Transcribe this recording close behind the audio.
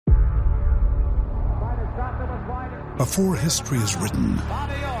Before history is written,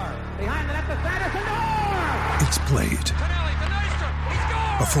 it's played.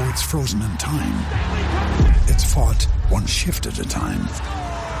 Before it's frozen in time, it's fought one shift at a time.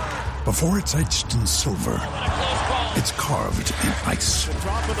 Before it's etched in silver, it's carved in ice.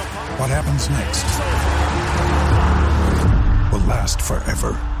 What happens next will last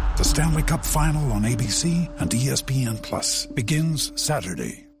forever. The Stanley Cup Final on ABC and ESPN Plus begins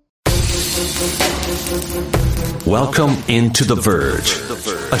Saturday. Welcome into The Verge,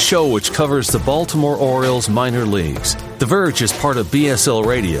 a show which covers the Baltimore Orioles minor leagues. The Verge is part of BSL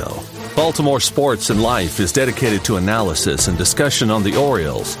Radio. Baltimore Sports and Life is dedicated to analysis and discussion on the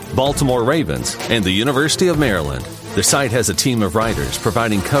Orioles, Baltimore Ravens, and the University of Maryland. The site has a team of writers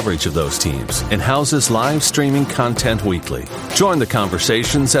providing coverage of those teams and houses live streaming content weekly. Join the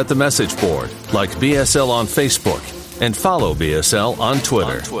conversations at the message board, like BSL on Facebook, and follow BSL on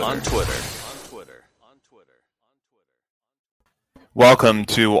Twitter. Welcome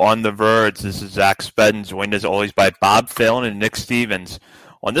to On the Verge. This is Zach Spedden, joined as always by Bob Phelan and Nick Stevens.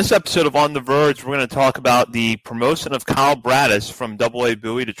 On this episode of On the Verge, we're going to talk about the promotion of Kyle Bradice from AA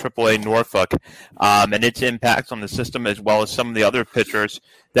Bowie to AAA Norfolk and its impact on the system, as well as some of the other pitchers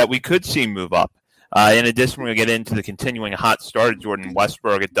that we could see move up. In addition, we're going to get into the continuing hot start of Jordan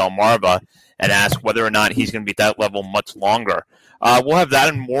Westburg at Delmarva and ask whether or not he's going to be at that level much longer. We'll have that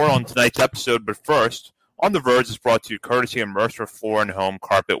and more on tonight's episode, but first, On the Verge is brought to you courtesy of Mercer Floor and Home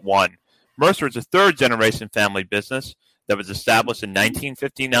Carpet One. Mercer is a third-generation family business that was established in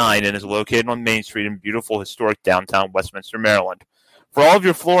 1959 and is located on Main Street in beautiful, historic downtown Westminster, Maryland. For all of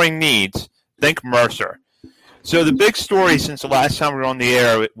your flooring needs, think Mercer. So the big story since the last time we were on the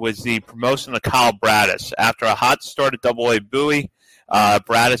air was the promotion of Kyle Bradice. After a hot start at AA Bowie,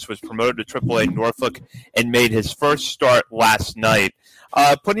 Bradice was promoted to AAA Norfolk and made his first start last night,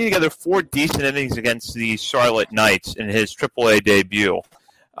 putting together 4 decent innings against the Charlotte Knights in his AAA debut.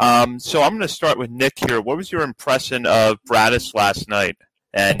 So I'm going to start with Nick here. What was your impression of Bradice last night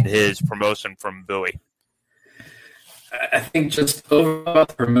and his promotion from Bowie? I think just overall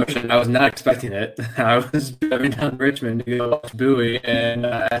the promotion, I was not expecting it. I was driving down Richmond to go watch Bowie, and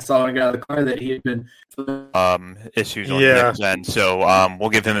I saw when I got out of the car that he had been issues on Nick's end. So we'll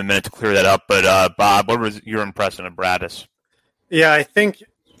give him a minute to clear that up. But Bob, what was your impression of Bradice? Yeah, I think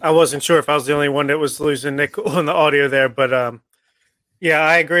I wasn't sure if I was the only one that was losing Nick on the audio there, but yeah,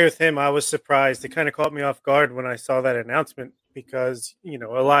 I agree with him. I was surprised. It kind of caught me off guard when I saw that announcement because, you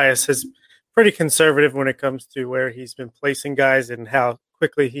know, Elias is pretty conservative when it comes to where he's been placing guys and how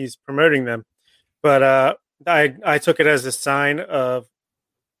quickly he's promoting them. But I took it as a sign of,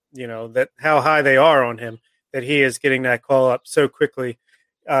 you know, that how high they are on him, that he is getting that call up so quickly.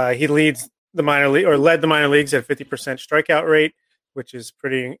 He leads the minor league or led the minor leagues at 50% strikeout rate, which is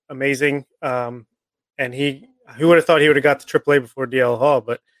pretty amazing. And who would have thought he would have got to AAA before DL Hall,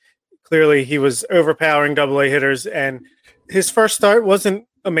 but clearly he was overpowering AA hitters. And his first start wasn't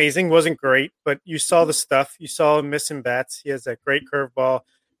amazing, wasn't great, but you saw the stuff. You saw him missing bats. He has that great curveball.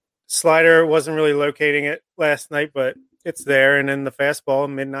 Slider wasn't really locating it last night, but it's there. And then the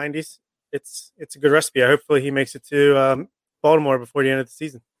fastball, mid-90s, it's a good recipe. Hopefully he makes it to Baltimore before the end of the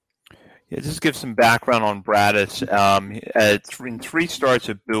season. Yeah, just give some background on Bradice. In 3 starts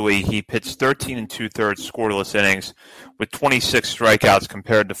at Bowie, he pitched 13 2/3 scoreless innings with 26 strikeouts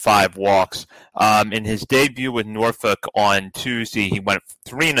compared to 5 walks. In his debut with Norfolk on Tuesday, he went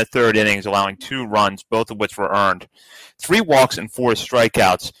 3 1/3 innings, allowing 2 runs, both of which were earned. 3 walks and 4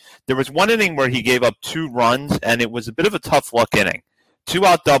 strikeouts. There was one inning where he gave up 2 runs, and it was a bit of a tough luck inning.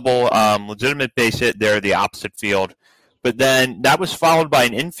 2-out double, legitimate base hit there, the opposite field. But then that was followed by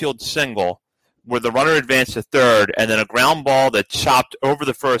an infield single where the runner advanced to third, and then a ground ball that chopped over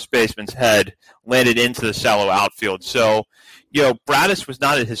the first baseman's head landed into the shallow outfield. So, you know, Bradice was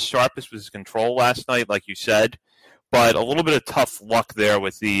not at his sharpest with his control last night, like you said, but a little bit of tough luck there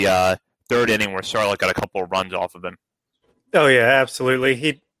with the third inning where Charlotte got a couple of runs off of him. Oh, yeah,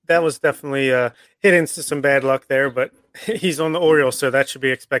 absolutely. That was definitely hit into some bad luck there, but he's on the Orioles, so that should be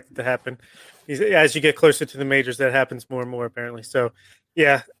expected to happen. As you get closer to the majors, that happens more and more, apparently. So,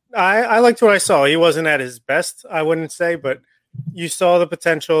 yeah, I liked what I saw. He wasn't at his best, I wouldn't say, but you saw the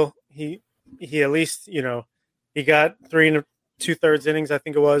potential. He at least, you know, he got 3 2/3 innings, I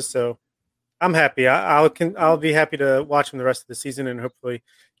think it was. So I'm happy. I'll be happy to watch him the rest of the season, and hopefully,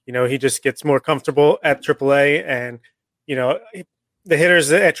 you know, he just gets more comfortable at AAA. And, you know, the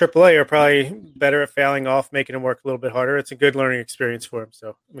hitters at AAA are probably better at fouling off, making him work a little bit harder. It's a good learning experience for him.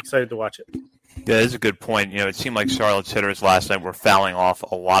 So I'm excited to watch it. Yeah, that's a good point. It seemed like Charlotte's hitters last night were fouling off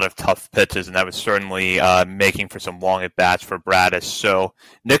a lot of tough pitches, and that was certainly making for some long at-bats for Bradis. So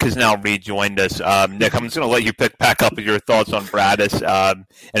Nick has now rejoined us. Nick, I'm just going to let you pick back up with your thoughts on Bradis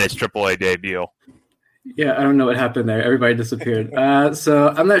and his AAA debut. Yeah, I don't know what happened there. Everybody disappeared. So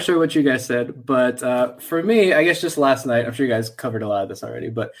I'm not sure what you guys said, but for me, I guess just last night, I'm sure you guys covered a lot of this already,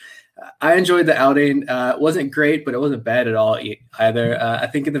 but I enjoyed the outing. It wasn't great, but it wasn't bad at all either. I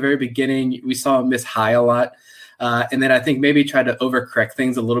think in the very beginning, we saw him miss high a lot. And then I think maybe tried to overcorrect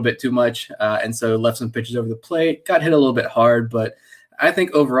things a little bit too much. And so left some pitches over the plate, got hit a little bit hard, but I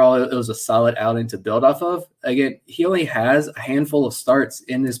think overall it was a solid outing to build off of. Again, he only has a handful of starts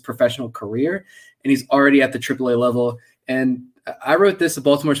in his professional career, and he's already at the AAA level. And I wrote this at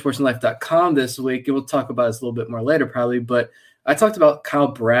BaltimoreSportsAndLife.com this week, and we'll talk about this a little bit more later probably, but I talked about Kyle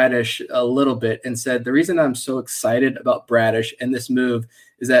Bradish a little bit and said the reason I'm so excited about Bradish and this move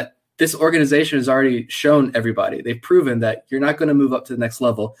is that this organization has already shown everybody. They've proven that you're not going to move up to the next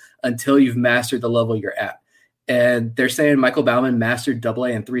level until you've mastered the level you're at. And they're saying Michael Baumann mastered AA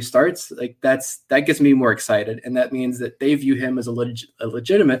in 3 starts. Like that gets me more excited. And that means that they view him as a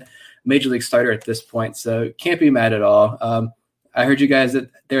legitimate major league starter at this point. So can't be mad at all. I heard you guys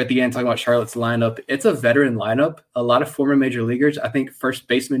there at the end talking about Charlotte's lineup. It's a veteran lineup. A lot of former major leaguers. I think first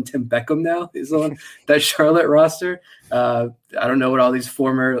baseman Tim Beckham now is on that Charlotte roster. I don't know what all these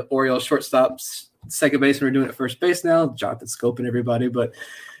former Orioles shortstops, second baseman are doing at first base now. Jonathan Scope and everybody. But,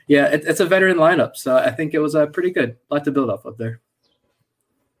 yeah, it's a veteran lineup. So I think it was pretty good. A lot to build off of there.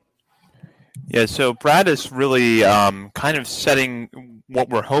 Yeah, so Brad is really kind of setting what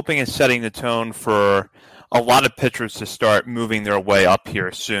we're hoping is setting the tone for – a lot of pitchers to start moving their way up here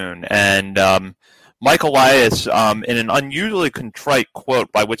soon. And Mike Elias, in an unusually contrite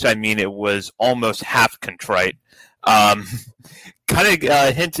quote, by which I mean it was almost half contrite, kind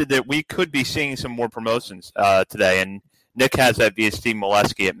of hinted that we could be seeing some more promotions today. And Nick has that via Steve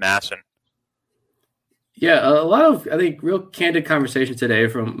Molesky at Masson. Yeah, a lot of, I think, real candid conversation today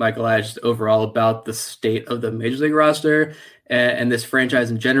from Michael Elias overall about the state of the Major League roster and this franchise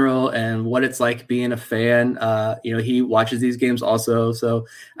in general and what it's like being a fan. He watches these games also. So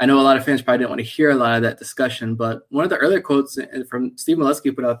I know a lot of fans probably didn't want to hear a lot of that discussion, but one of the earlier quotes from Steve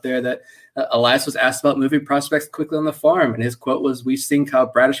Molesky put out there that Elias was asked about moving prospects quickly on the farm. And his quote was, "We've seen Kyle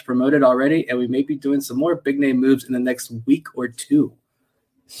Bradish promoted already, and we may be doing some more big name moves in the next week or two."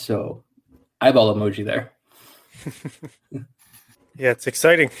 So eyeball emoji there. Yeah, it's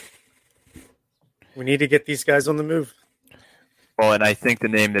exciting. We need to get these guys on the move. Well, and I think the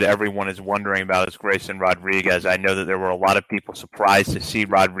name that everyone is wondering about is Grayson Rodriguez. I know that there were a lot of people surprised to see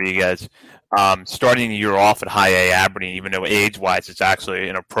Rodriguez starting the year off at High A Aberdeen, even though age-wise it's actually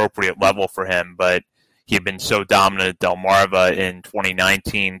an appropriate level for him. But he had been so dominant at Delmarva in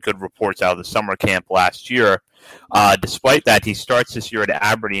 2019. Good reports out of the summer camp last year. Despite that, he starts this year at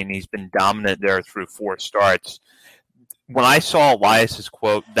Aberdeen. He's been dominant there through 4 starts. When I saw Elias's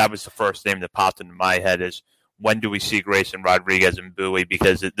quote, that was the first name that popped into my head is, when do we see Grayson Rodriguez in Bowie?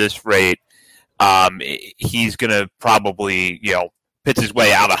 Because at this rate, he's going to probably, pitch his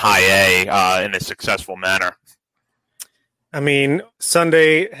way out of High A in a successful manner. I mean,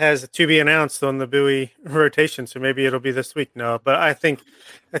 Sunday has to be announced on the Bowie rotation, so maybe it'll be this week. No, but I think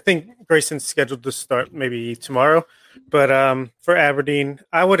Grayson's scheduled to start maybe tomorrow. But for Aberdeen,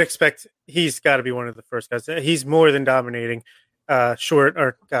 I would expect he's got to be one of the first guys. He's more than dominating. I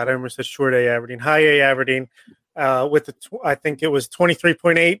almost said short A Aberdeen, High A Aberdeen, with I think it was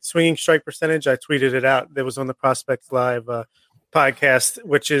 23.8 swinging strike percentage. I tweeted it out. That was on the Prospects Live podcast,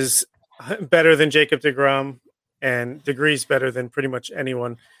 which is better than Jacob deGrom and degrees better than pretty much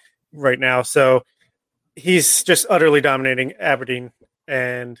anyone right now. So he's just utterly dominating Aberdeen,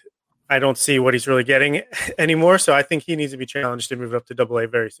 and I don't see what he's really getting anymore. So I think he needs to be challenged to move up to AA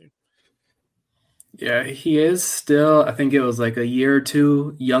very soon. Yeah, he is still, I think it was like a year or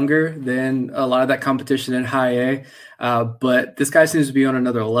two younger than a lot of that competition in High A. But this guy seems to be on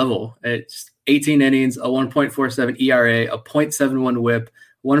another level. It's 18 innings, a 1.47 ERA, a 0.71 whip,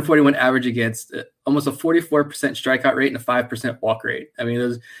 141 average against, almost a 44% strikeout rate and a 5% walk rate. I mean,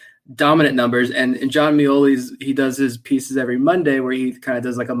 those dominant numbers. And John Mioli's, he does his pieces every Monday where he kind of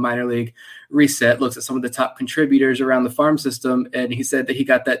does like a minor league reset, looks at some of the top contributors around the farm system. And he said that he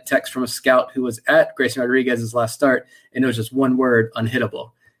got that text from a scout who was at Grayson Rodriguez's last start, and it was just one word: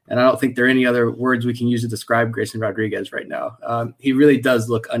 unhittable. And I don't think there are any other words we can use to describe Grayson Rodriguez right now. He really does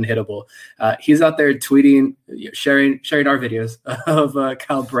look unhittable. He's out there tweeting, sharing our videos of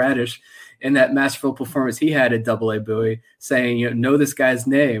Kyle Bradish in that masterful performance he had at AA Bowie, saying, know this guy's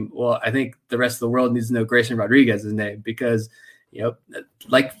name. Well, I think the rest of the world needs to know Grayson Rodriguez's name, because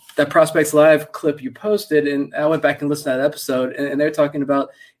like that Prospects Live clip you posted, and I went back and listened to that episode, and they're talking about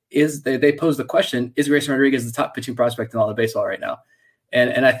they posed the question, is Grayson Rodriguez the top pitching prospect in all of baseball right now?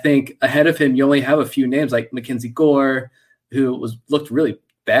 And I think ahead of him, you only have a few names like Mackenzie Gore, who looked really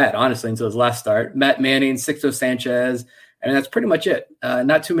bad, honestly, until his last start. Matt Manning, Sixto Sanchez, and that's pretty much it.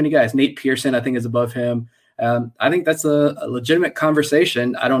 Not too many guys. Nate Pearson, I think, is above him. I think that's a legitimate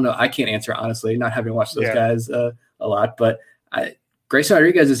conversation. I don't know. I can't answer, honestly, not having watched those guys a lot. But Grayson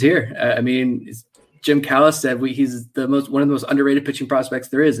Rodriguez is here. I mean, Jim Callis said he's one of the most underrated pitching prospects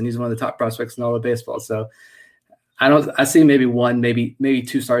there is, and he's one of the top prospects in all of baseball. So I see maybe one, maybe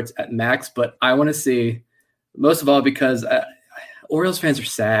two starts at max, but I want to see, most of all, because Orioles fans are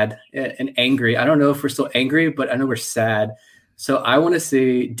sad and angry. I don't know if we're still angry, but I know we're sad. So I want to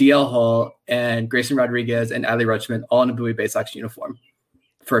see DL Hall and Grayson Rodriguez and Adley Rutschman all in a Bowie Bay Sox uniform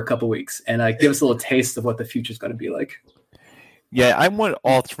for a couple weeks, and give us a little taste of what the future is going to be like. Yeah, I want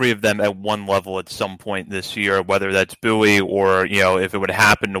all three of them at one level at some point this year, whether that's Bowie or, if it would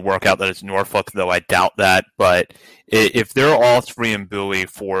happen to work out that it's Norfolk, though I doubt that. But if they're all three in Bowie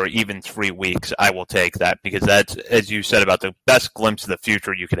for even 3 weeks, I will take that, because that's, as you said, about the best glimpse of the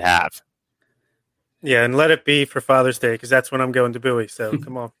future you could have. Yeah, and let it be for Father's Day, because that's when I'm going to Bowie, so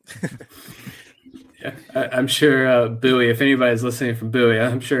come on. Yeah, I'm sure Bowie, if anybody's listening from Bowie,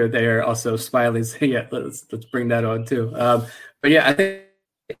 I'm sure they are also smiling, saying, yeah, let's bring that on too. But yeah, I think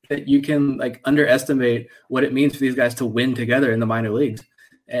that you can underestimate what it means for these guys to win together in the minor leagues.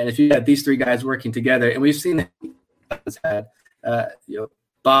 And if you have these three guys working together, and we've seen has had,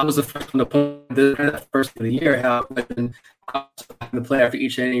 Bob was the first one to point the first of the year, how the play after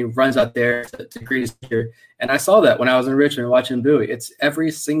each inning, he runs out there to greet his pitcher. And I saw that when I was in Richmond watching Bowie. It's every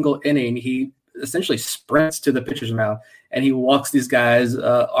single inning he essentially sprints to the pitcher's mound, and he walks these guys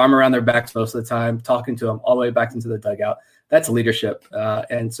arm around their backs most of the time, talking to them all the way back into the dugout. That's leadership.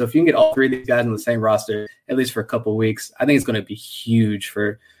 And so if you can get all three of these guys on the same roster, at least for a couple of weeks, I think it's going to be huge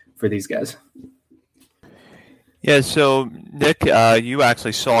for these guys. Yeah, so Nick, you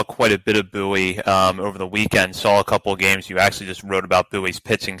actually saw quite a bit of Bowie over the weekend, saw a couple of games. You actually just wrote about Bowie's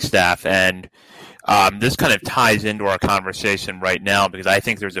pitching staff, and this kind of ties into our conversation right now, because I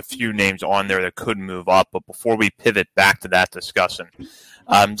think there's a few names on there that could move up. But before we pivot back to that discussion,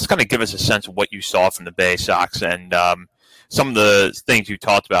 just kind of give us a sense of what you saw from the Bay Sox and some of the things you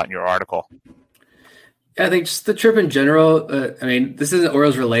talked about in your article. Yeah, I think just the trip in general, this isn't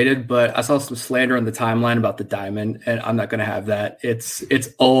Orioles related, but I saw some slander on the timeline about the diamond, and I'm not going to have that. It's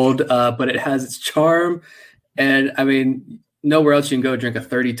old, but it has its charm. And nowhere else you can go drink a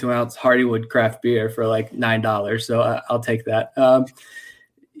 32-ounce Hardywood craft beer for $9. So I'll take that.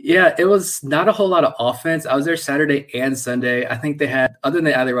 Yeah, it was not a whole lot of offense. I was there Saturday and Sunday. I think they had, other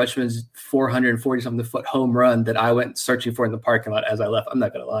than Adley Rutschman's 440-something foot home run that I went searching for in the parking lot as I left. I'm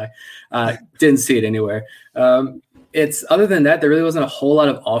not going to lie. Didn't see it anywhere. It's other than that, there really wasn't a whole lot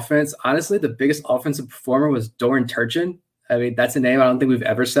of offense. Honestly, the biggest offensive performer was Doran Turchin. That's a name I don't think we've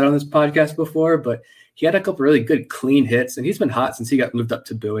ever said on this podcast before, but he had a couple really good clean hits, and he's been hot since he got moved up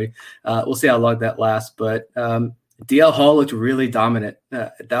to Bowie. We'll see how long that lasts, but DL Hall looked really dominant.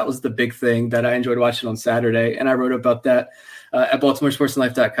 That was the big thing that I enjoyed watching on Saturday, and I wrote about that at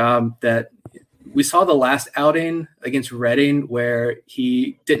BaltimoreSportsAndLife.com, that we saw the last outing against Reading where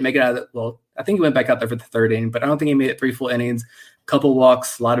he didn't make it out of I think he went back out there for the third inning, but I don't think he made it 3 full innings. Couple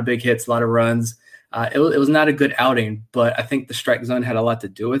walks, a lot of big hits, a lot of runs. It was not a good outing, but I think the strike zone had a lot to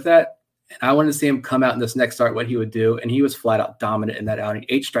do with that. And I wanted to see him come out in this next start, what he would do, and he was flat out dominant in that outing.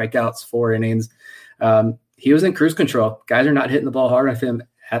 8 strikeouts, 4 innings. He was in cruise control. Guys are not hitting the ball hard on him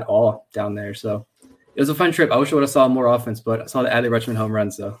at all down there. So it was a fun trip. I wish I would have saw more offense, but I saw the Adley Rutschman home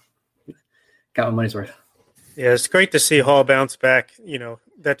run, so got my money's worth. Yeah, it's great to see Hall bounce back.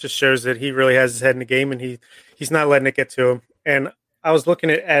 That just shows that he really has his head in the game, and he's not letting it get to him. And I was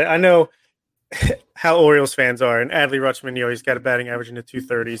looking at I know how Orioles fans are, and Adley Rutschman, he's got a batting average in the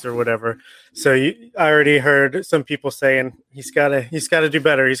 230s or whatever. So I already heard some people saying he's got to do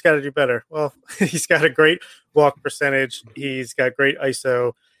better. He's got to do better. Well, he's got a great walk percentage. He's got great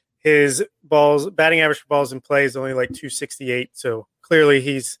ISO. His batting average for balls in play is only 268. So clearly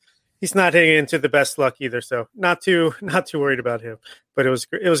he's not hitting into the best luck either. So not too worried about him. But it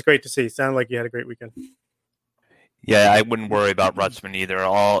was great to see. It sounded like you had a great weekend. Yeah, I wouldn't worry about Rutschman either.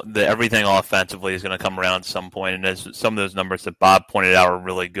 Everything offensively is going to come around at some point, and as some of those numbers that Bob pointed out are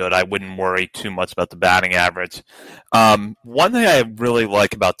really good, I wouldn't worry too much about the batting average. One thing I really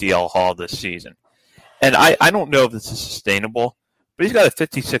like about DL Hall this season, and I don't know if this is sustainable, but he's got a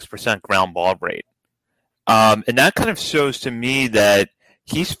 56% ground ball rate. And that kind of shows to me that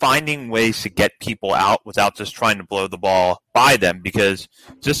he's finding ways to get people out without just trying to blow the ball by them. Because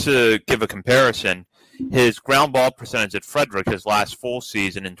just to give a comparison, his ground ball percentage at Frederick his last full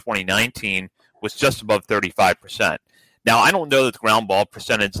season in 2019 was just above 35%. Now, I don't know that the ground ball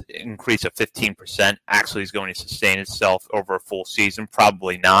percentage increase of 15% actually is going to sustain itself over a full season.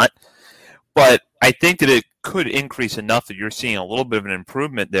 Probably not. But I think that it could increase enough that you're seeing a little bit of an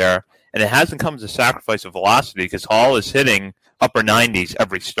improvement there. And it hasn't come as a sacrifice of velocity because Hall is hitting upper 90s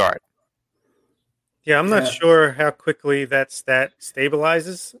every start. Yeah, I'm not sure how quickly that stat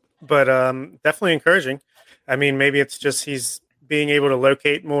stabilizes, but definitely encouraging. I mean, maybe it's just he's being able to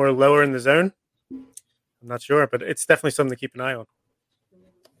locate more lower in the zone. I'm not sure, but it's definitely something to keep an eye on.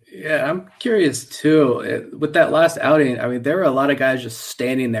 Yeah, I'm curious too. With that last outing, I mean, there were a lot of guys just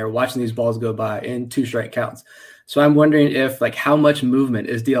standing there watching these balls go by in 2 strike counts. So I'm wondering if, like, how much movement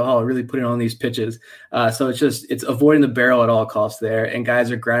is DL Hall really putting on these pitches? So it's avoiding the barrel at all costs there, and guys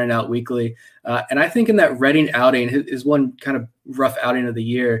are grinding out weekly. And I think in that Reading outing, his one kind of rough outing of the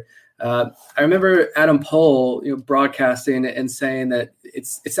year, I remember Adam Pohl, broadcasting and saying that it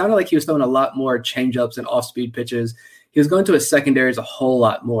sounded like he was throwing a lot more changeups and off-speed pitches. He was going to his secondaries a whole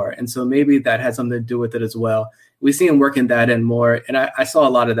lot more, and so maybe that had something to do with it as well. We see him working that in more, and I saw a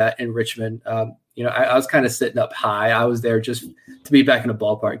lot of that in Richmond. I was kind of sitting up high. I was there just to be back in the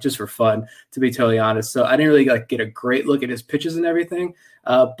ballpark, just for fun, to be totally honest. So I didn't really get a great look at his pitches and everything.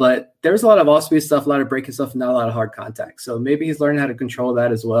 But there was a lot of off-speed stuff, a lot of breaking stuff, and not a lot of hard contact. So maybe he's learning how to control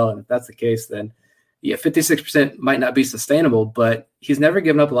that as well. And if that's the case, then 56% might not be sustainable, but he's never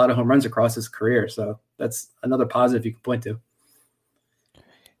given up a lot of home runs across his career. So that's another positive you can point to.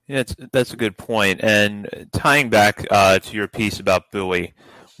 Yeah, that's a good point. And tying back to your piece about Bowie,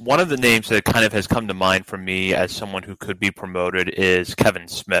 one of the names that kind of has come to mind for me as someone who could be promoted is Kevin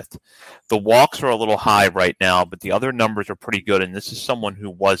Smith. The walks are a little high right now, but the other numbers are pretty good. And this is someone who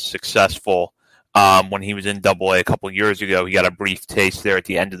was successful when he was in Double-A a couple of years ago. He got a brief taste there at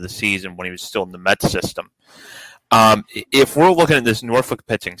the end of the season when he was still in the Mets system. If we're looking at this Norfolk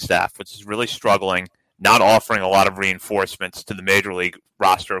pitching staff, which is really struggling, not offering a lot of reinforcements to the major league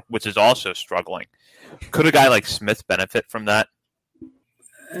roster, which is also struggling, could a guy like Smith benefit from that?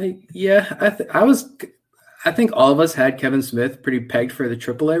 Yeah, I think all of us had Kevin Smith pretty pegged for the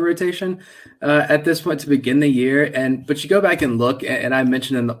AAA rotation at this point to begin the year. But you go back and look, and I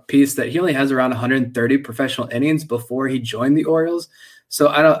mentioned in the piece that he only has around 130 professional innings before he joined the Orioles. So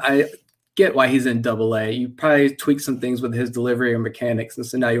I get why he's in Double-A. You probably tweak some things with his delivery or mechanics, and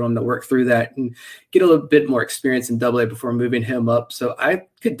so now you want him to work through that and get a little bit more experience in Double-A before moving him up. So I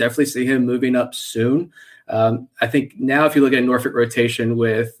could definitely see him moving up soon. I think now if you look at a Norfolk rotation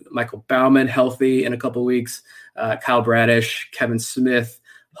with Michael Baumann healthy in a couple of weeks, Kyle Bradish, Kevin Smith,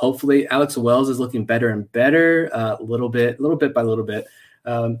 hopefully Alex Wells is looking better and better, little bit by little bit.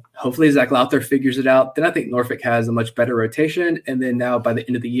 Hopefully Zach Lowther figures it out. Then I think Norfolk has a much better rotation. And then now by the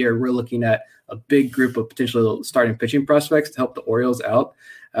end of the year, we're looking at a big group of potential starting pitching prospects to help the Orioles out.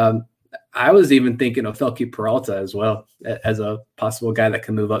 I was even thinking of Felke Peralta as well as a possible guy that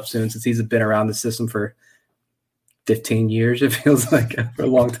can move up soon, since he's been around the system for 15 years, it feels like, for a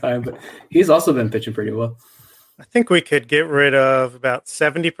long time, but he's also been pitching pretty well. I think we could get rid of about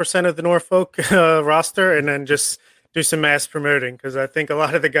 70% of the Norfolk roster and then just do some mass promoting, because I think a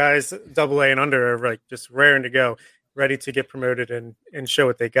lot of the guys Double-A and under are just raring to go, ready to get promoted and show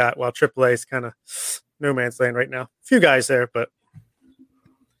what they got, while AAA is kind of no man's land right now. A few guys there, but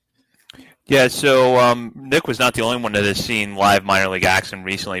yeah, so Nick was not the only one that has seen live minor league action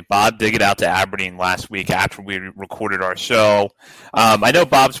recently. Bob did get out to Aberdeen last week after we recorded our show. I know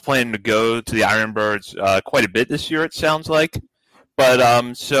Bob's planning to go to the Ironbirds quite a bit this year, it sounds like. But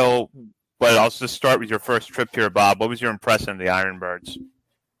I'll just start with your first trip here, Bob. What was your impression of the Ironbirds?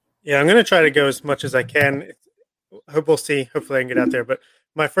 Yeah, I'm going to try to go as much as I can. We'll see. Hopefully I can get out there. But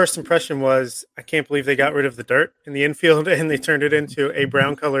my first impression was, I can't believe they got rid of the dirt in the infield and they turned it into a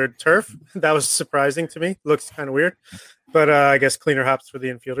brown-colored turf. That was surprising to me. Looks kind of weird. But I guess cleaner hops for the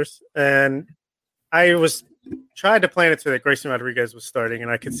infielders. And I tried to plan it so that Grayson Rodriguez was starting, and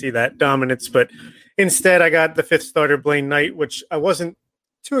I could see that dominance. But instead, I got the fifth starter, Blaine Knight, which I wasn't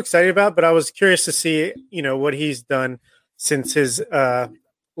too excited about, but I was curious to see, what he's done since his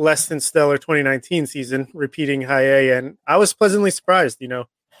less than stellar 2019 season, repeating high A, and I was pleasantly surprised. He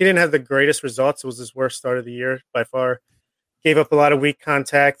didn't have the greatest results. It was his worst start of the year by far. Gave up a lot of weak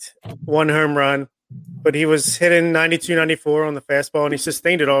contact, 1 home run, but he was hitting 92, 94 on the fastball, and he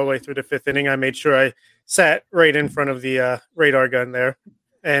sustained it all the way through the 5th inning. I made sure I sat right in front of the radar gun there,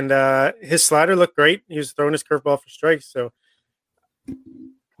 and his slider looked great. He was throwing his curveball for strikes, so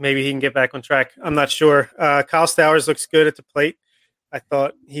maybe he can get back on track. I'm not sure. Kyle Stowers looks good at the plate. I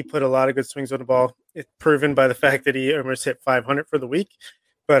thought he put a lot of good swings on the ball. It's proven by the fact that he almost hit 500 for the week.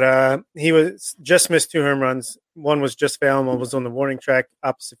 But he was just missed 2 home runs. One was just foul, one was on the warning track,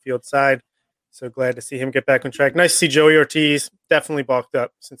 opposite field side. So glad to see him get back on track. Nice to see Joey Ortiz, definitely bulked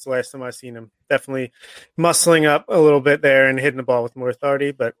up since the last time I've seen him. Definitely muscling up a little bit there and hitting the ball with more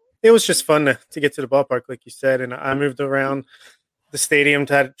authority. But it was just fun to get to the ballpark, like you said. And I moved around the stadium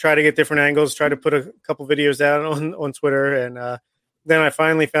to try to get different angles, try to put a couple videos out on Twitter. And then I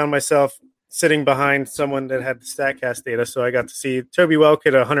finally found myself sitting behind someone that had the StatCast data. So I got to see Toby Welk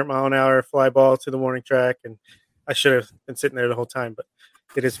hit a 100-mile-an-hour fly ball to the warning track. And I should have been sitting there the whole time, but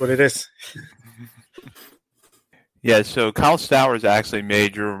it is what it is. Yeah, so Kyle Stowers actually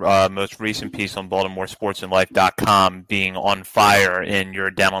made your most recent piece on BaltimoreSportsAndLife.com being on fire in your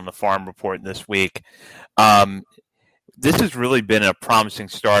Down on the Farm report this week. This has really been a promising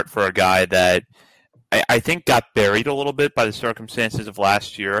start for a guy that I think got buried a little bit by the circumstances of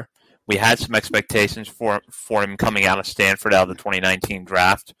last year. We had some expectations for him coming out of Stanford out of the 2019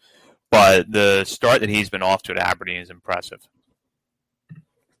 draft, but the start that he's been off to at Aberdeen is impressive.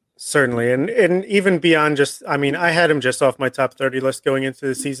 Certainly. And even beyond just, I mean, I had him just off my top 30 list going into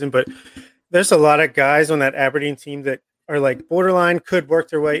the season, but there's a lot of guys on that Aberdeen team that are like borderline, could work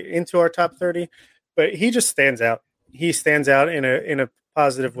their way into our top 30, but he just stands out. He stands out in a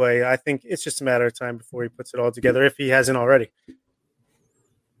positive way. I think it's just a matter of time before he puts it all together, if he hasn't already.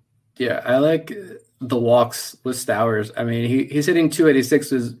 Yeah, I like the walks with Stowers. I mean, he's hitting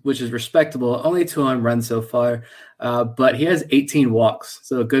 286, which is respectable. Only 2 home runs so far, but he has 18 walks,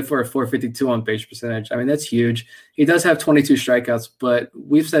 so good for a 452 on base percentage. I mean, that's huge. He does have 22 strikeouts, but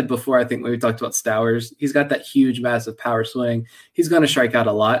we've said before, I think when we talked about Stowers, he's got that huge, massive power swing. He's going to strike out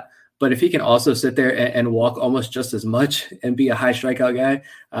a lot, but if he can also sit there and walk almost just as much and be a high strikeout guy,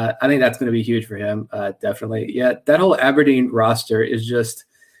 I think that's going to be huge for him, definitely. Yeah, that whole Aberdeen roster is just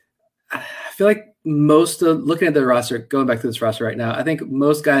 – I feel like looking at the roster, going back to this roster right now, I think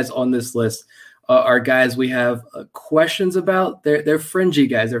most guys on this list are guys we have questions about. They're fringy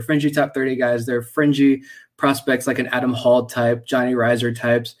guys. They're fringy top 30 guys. They're fringy prospects like an Adam Hall type, Johnny Reiser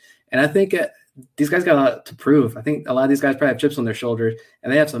types. And I think these guys got a lot to prove. I think a lot of these guys probably have chips on their shoulders,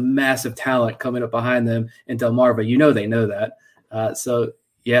 and they have some massive talent coming up behind them in Delmarva. They know that. So,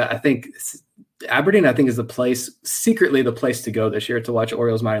 yeah, I think Aberdeen, I think, is secretly the place to go this year to watch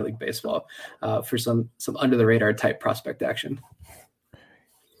Orioles minor league baseball for some under the radar type prospect action.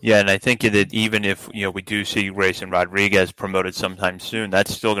 Yeah, and I think that even if we do see Grayson Rodriguez promoted sometime soon,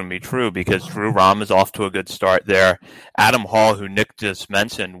 that's still going to be true because Drew Rahm is off to a good start there. Adam Hall, who Nick just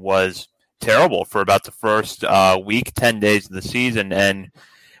mentioned, was terrible for about the first week, 10 days of the season, and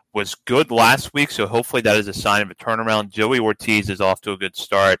was good last week. So hopefully that is a sign of a turnaround. Joey Ortiz is off to a good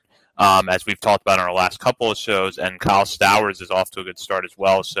start. As we've talked about in our last couple of shows, and Kyle Stowers is off to a good start as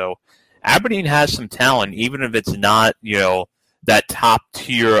well. So Aberdeen has some talent, even if it's not, that top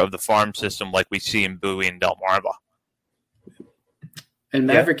tier of the farm system like we see in Bowie and Delmarva. And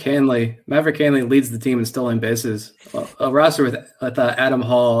Maverick Hanley leads the team in stolen bases, a roster with Adam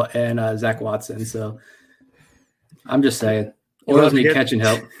Hall and Zach Watson. So I'm just saying, Orioles need catching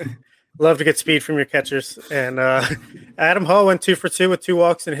help. Love to get speed from your catchers. And Adam Hall went 2 for 2 with 2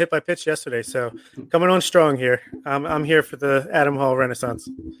 walks and a hit by pitch yesterday. So coming on strong here. I'm here for the Adam Hall renaissance.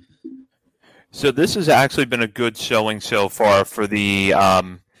 So this has actually been a good showing so far for the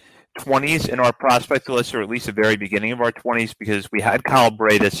 20s in our prospect list, or at least the very beginning of our 20s, because we had Kyle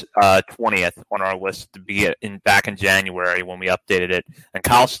Bradis 20th on our list to be back in January when we updated it, and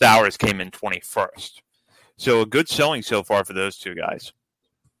Kyle Stowers came in 21st. So a good showing so far for those two guys.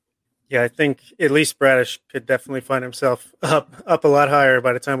 Yeah, I think at least Bradish could definitely find himself up a lot higher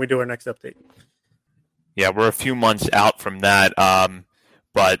by the time we do our next update. Yeah, we're a few months out from that,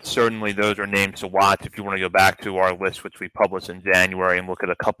 but certainly those are names to watch if you want to go back to our list, which we published in January, and look at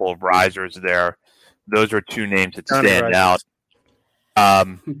a couple of risers there. Those are 2 names that stand out.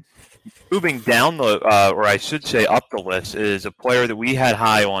 Moving down or I should say up the list, is a player that we had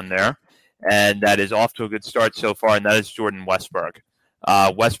high on there, and that is off to a good start so far, and that is Jordan Westburg.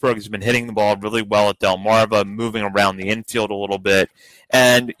 Westburg has been hitting the ball really well at Delmarva, moving around the infield a little bit.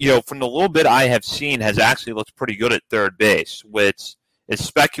 And, from the little bit I have seen, has actually looked pretty good at third base, which is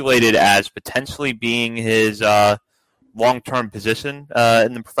speculated as potentially being his long-term position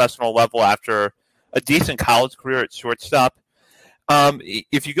in the professional level after a decent college career at shortstop.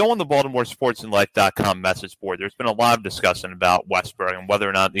 If you go on the BaltimoreSportsAndLife.com message board, there's been a lot of discussion about Westburg and whether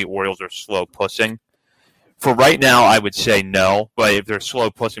or not the Orioles are slow pushing. For right now, I would say no, but if they're slow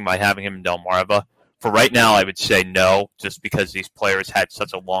pushing by having him in Delmarva, for right now, I would say no, just because these players had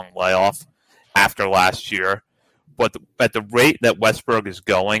such a long layoff after last year. but at the rate that Westberg is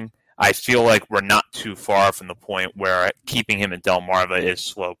going, I feel like we're not too far from the point where keeping him at Delmarva is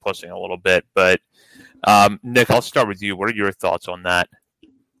slow pushing a little bit. But Nick, I'll start with you. What are your thoughts on that?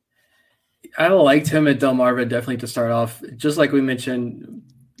 I liked him at Delmarva definitely to start off. Just like we mentioned,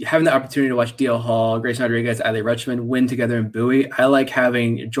 having the opportunity to watch D.L. Hall, Grayson Rodriguez, Adley Rutschman win together in Bowie. I like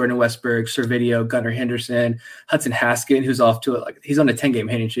having Jordan Westberg, Servideo, Gunnar Henderson, Hudson Haskett, who's off to it. He's on a 10-game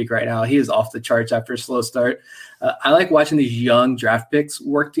hitting streak right now. He is off the charts after a slow start. I like watching these young draft picks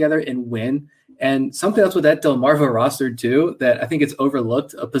work together and win. And something else with that Delmarva roster too that I think it's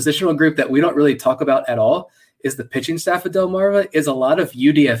overlooked, a positional group that we don't really talk about at all, is the pitching staff at Delmarva is a lot of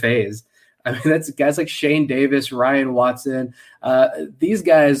UDFAs. I mean, that's guys like Shane Davis, Ryan Watson. These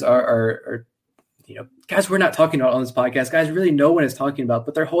guys are guys we're not talking about on this podcast. Guys really no one is talking about,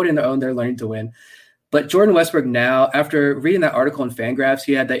 but they're holding their own. They're learning to win. But Jordan Westberg now, after reading that article in Fangraphs,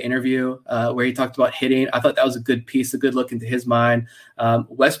 he had that interview where he talked about hitting. I thought that was a good piece, a good look into his mind.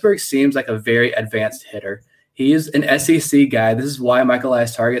 Westberg seems like a very advanced hitter. He's an SEC guy. This is why Michael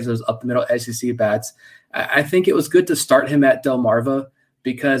Elias targets those up-the-middle SEC bats. I think it was good to start him at Delmarva,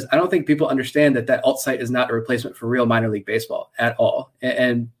 because I don't think people understand that alt site is not a replacement for real minor league baseball at all.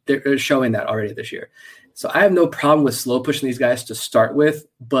 And they're showing that already this year. So I have no problem with slow pushing these guys to start with.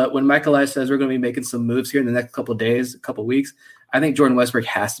 But when Michael Elias says we're going to be making some moves here in the next couple of days, a couple of weeks, I think Jordan Westberg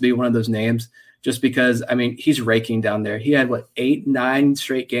has to be one of those names just because, I mean, he's raking down there. He had, 8-9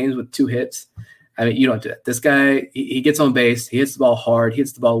 straight games with 2 hits. I mean, you don't do that. This guy, he gets on base. He hits the ball hard. He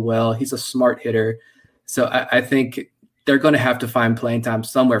hits the ball well. He's a smart hitter. So I think they're going to have to find playing time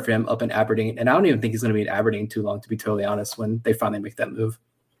somewhere for him up in Aberdeen. And I don't even think he's going to be in Aberdeen too long, to be totally honest, when they finally make that move.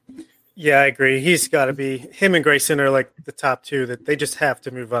 Yeah, I agree. He's got to be – him and Grayson are like the top two that they just have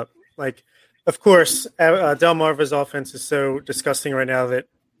to move up. Like, of course, Delmarva's offense is so disgusting right now that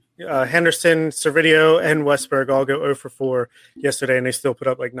Henderson, Servideo, and Westberg all go 0 for 4 yesterday, and they still put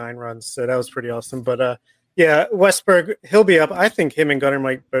up 9 runs. So that was pretty awesome. But, yeah, Westberg, he'll be up. I think him and Gunnar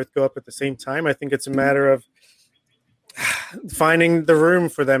might both go up at the same time. I think it's a matter of finding the room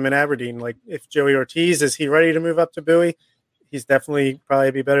for them in Aberdeen. Like, if Joey Ortiz, is he ready to move up to Bowie? He's definitely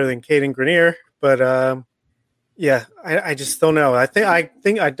probably be better than Caden Grenier. But, yeah, I just don't know. I think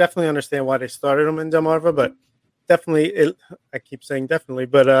I definitely understand why they started him in Delmarva, but definitely, I keep saying definitely,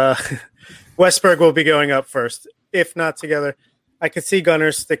 but Westberg will be going up first. If not together, I could see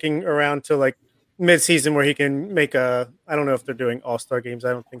Gunnar sticking around to mid-season where he can make I don't know if they're doing all-star games.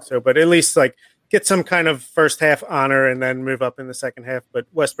 I don't think so, but at least get some kind of first half honor and then move up in the second half.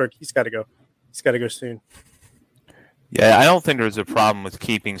 But Westberg, he's got to go. He's got to go soon. Yeah, I don't think there's a problem with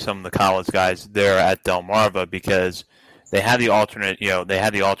keeping some of the college guys there at Delmarva because they had the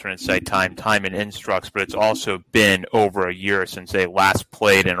alternate site time and instructs, but it's also been over a year since they last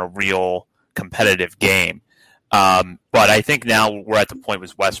played in a real competitive game. But I think now we're at the point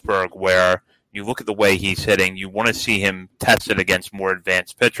with Westberg where you look at the way he's hitting, you want to see him tested against more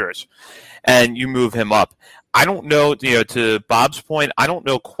advanced pitchers, and you move him up. I don't know, to Bob's point, I don't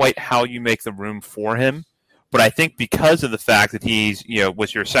know quite how you make the room for him. But I think because of the fact that he's,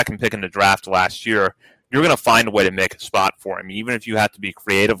 was your second pick in the draft last year, you're going to find a way to make a spot for him, even if you have to be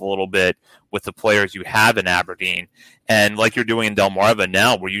creative a little bit with the players you have in Aberdeen. And like you're doing in Delmarva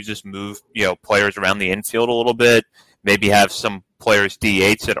now, where you just move, players around the infield a little bit, maybe have some players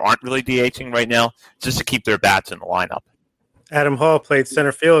DH that aren't really DHing right now, just to keep their bats in the lineup. Adam Hall played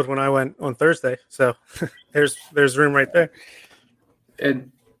center field when I went on Thursday, so there's room right there.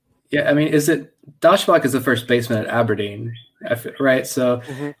 And yeah, I mean, is it Daschbach is the first baseman at Aberdeen, right? So,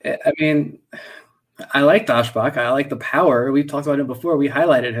 I mean, I like Daschbach. I like the power. We talked about him before. We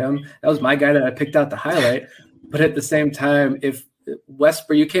highlighted him. That was my guy that I picked out to highlight. But at the same time, if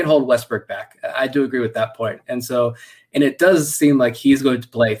Westberg, you can't hold Westberg back. I do agree with that point. And it does seem like he's going to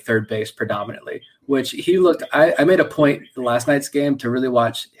play third base predominantly, which he looked. I made a point the last night's game to really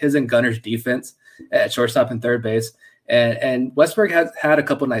watch his and Gunnar's defense at shortstop and third base. And Westberg has had a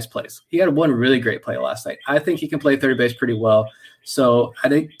couple nice plays. He had one really great play last night. I think he can play third base pretty well. So I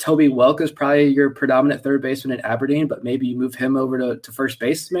think Toby Welk is probably your predominant third baseman in Aberdeen, but maybe you move him over to first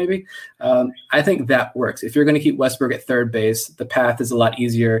base maybe. I think that works. If you're going to keep Westberg at third base, the path is a lot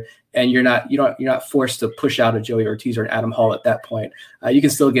easier, and you're not forced to push out a Joey Ortiz or an Adam Hall at that point. You can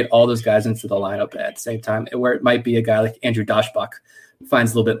still get all those guys into the lineup at the same time, where it might be a guy like Andrew Daschbach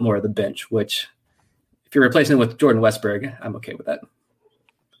finds a little bit more of the bench, which – if you're replacing him with Jordan Westberg, I'm okay with that.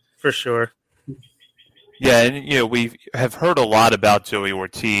 For sure. Yeah, and we have heard a lot about Joey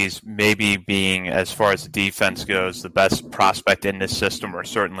Ortiz maybe being, as far as the defense goes, the best prospect in this system, or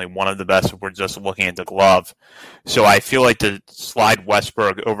certainly one of the best if we're just looking at the glove. So I feel like to slide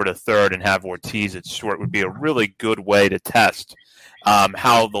Westberg over to third and have Ortiz at short would be a really good way to test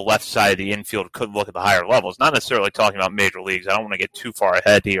how the left side of the infield could look at the higher levels. Not necessarily talking about major leagues. I don't want to get too far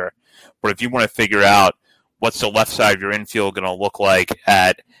ahead here. But if you want to figure out what's the left side of your infield going to look like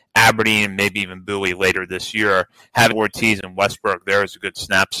at Aberdeen and maybe even Bowie later this year, having Ortiz and Westberg there is a good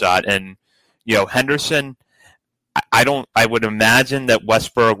snapshot. And, Henderson, I would imagine that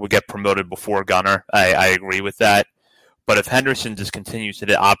Westberg would get promoted before Gunnar. I agree with that. But if Henderson just continues to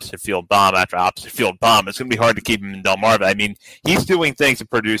hit opposite field bomb after opposite field bomb, it's going to be hard to keep him in Delmarva. I mean, he's doing things at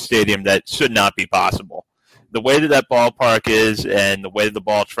Purdue Stadium that should not be possible. The way that ballpark is and the way the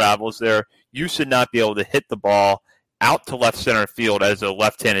ball travels there, you should not be able to hit the ball out to left center field as a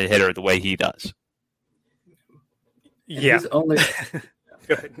left-handed hitter the way he does. Yeah.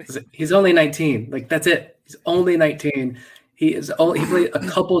 He's only 19. Like, that's it. He's only 19. He played a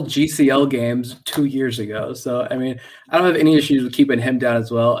couple GCL games 2 years ago. So, I mean, I don't have any issues with keeping him down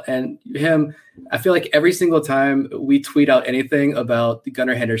as well. And him, I feel like every single time we tweet out anything about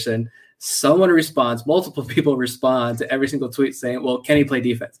Gunnar Henderson, someone responds, multiple people respond to every single tweet saying, well, can he play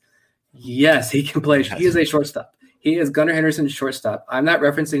defense? Yes, he can play. He is a shortstop. He is Gunnar Henderson's shortstop. I'm not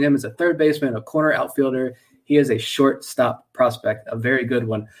referencing him as a third baseman, a corner outfielder. He is a shortstop prospect, a very good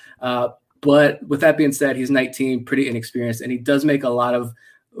one. But with that being said, he's 19, pretty inexperienced, and he does make a lot of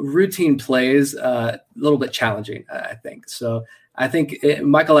routine plays a little bit challenging, I think. So I think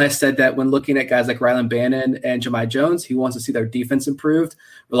Michael has said that when looking at guys like Rylan Bannon and Jahmai Jones, he wants to see their defense improved,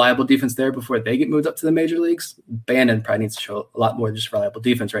 reliable defense there before they get moved up to the major leagues. Bannon probably needs to show a lot more than just reliable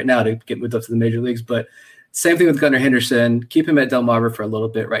defense right now to get moved up to the major leagues. But same thing with Gunnar Henderson. Keep him at Delmarva for a little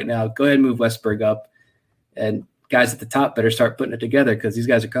bit right now. Go ahead and move Westberg up. And guys at the top better start putting it together because these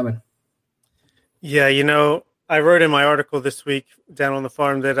guys are coming. Yeah, I wrote in my article this week down on the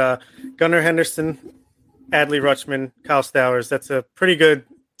farm that Gunnar Henderson, Adley Rutschman, Kyle Stowers, that's a pretty good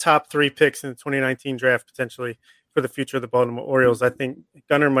top 3 picks in the 2019 draft potentially for the future of the Baltimore Orioles. I think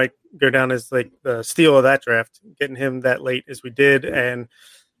Gunnar might go down as like the steal of that draft, getting him that late as we did. And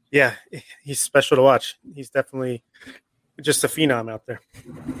yeah, he's special to watch. He's definitely just a phenom out there.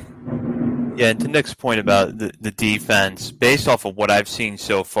 Yeah, and to Nick's point about the defense, based off of what I've seen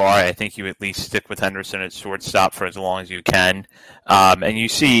so far, I think you at least stick with Henderson at shortstop for as long as you can. And you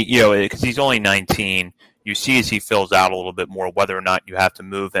see, because he's only 19, you see as he fills out a little bit more whether or not you have to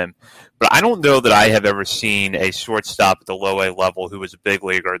move him. But I don't know that I have ever seen a shortstop at the low A level who was a big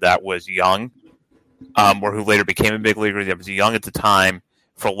leaguer that was young, or who later became a big leaguer that was young at the time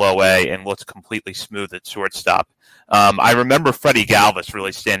for low A and looked completely smooth at shortstop. I remember Freddie Galvis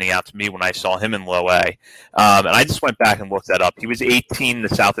really standing out to me when I saw him in low A. And I just went back and looked that up. He was 18 in the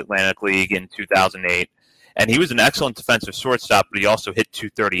South Atlantic League in 2008, and he was an excellent defensive shortstop, but he also hit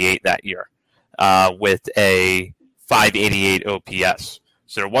 .238 that year with a .588 OPS.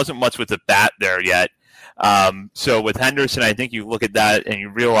 So there wasn't much with the bat there yet. So with Henderson, I think you look at that and you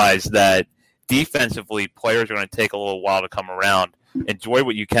realize that defensively, players are going to take a little while to come around. Enjoy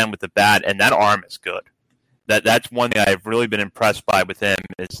what you can with the bat, and that arm is good. That's one thing I've really been impressed by with him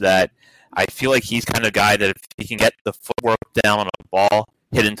is that I feel like he's kind of a guy that if he can get the footwork down on a ball,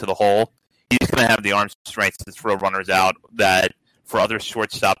 hit into the hole, he's going to have the arm strength to throw runners out that for other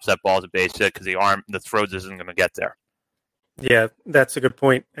shortstops that ball is a base hit because the throws isn't going to get there. Yeah, that's a good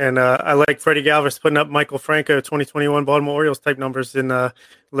point. And I like Freddie Galvis putting up Michael Franco 2021 Baltimore Orioles type numbers in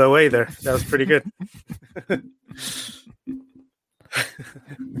low A there. That was pretty good.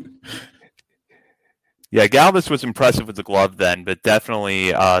 Yeah, Galvis was impressive with the glove then, but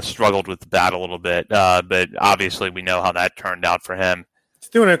definitely struggled with the bat a little bit. But obviously, we know how that turned out for him. He's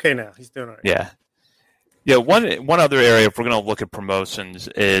doing okay now. He's doing all right. Yeah. Yeah, one other area, if we're going to look at promotions,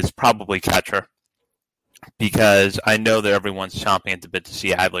 is probably catcher. Because I know that everyone's chomping at the bit to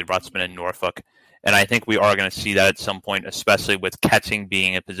see Adley Rutschman in Norfolk. And I think we are going to see that at some point, especially with catching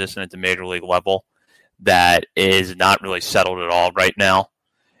being a position at the major league level that is not really settled at all right now.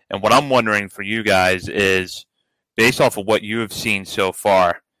 And what I'm wondering for you guys is, based off of what you have seen so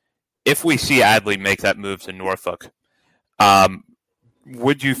far, if we see Adley make that move to Norfolk,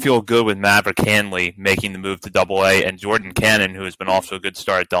 would you feel good with Maverick Hanley making the move to Double-A and Jordan Cannon, who has been off to a good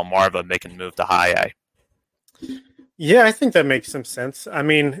start at Delmarva, making the move to High A? Yeah, I think that makes some sense. I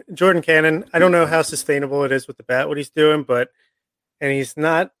mean, Jordan Cannon, I don't know how sustainable it is with the bat, what he's doing, and he's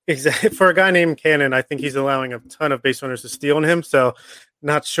not exactly for a guy named Cannon. I think he's allowing a ton of base runners to steal on him. So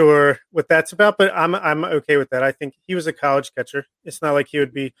not sure what that's about, but I'm okay with that. I think he was a college catcher. It's not like he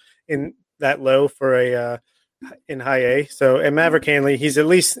would be in that low for a in high A. So, and Maverick Hanley, he's at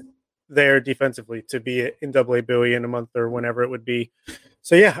least there defensively to be in Double-A Bowie in a month or whenever it would be.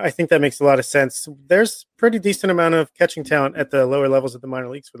 So, yeah, I think that makes a lot of sense. There's pretty decent amount of catching talent at the lower levels of the minor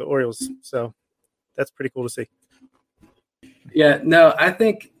leagues for the Orioles. So that's pretty cool to see. Yeah, no, I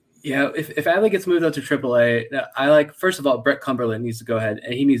think, if Adley gets moved up to AAA, first of all, Brett Cumberland needs to go ahead,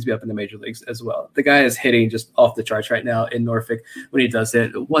 and he needs to be up in the major leagues as well. The guy is hitting just off the charts right now in Norfolk when he does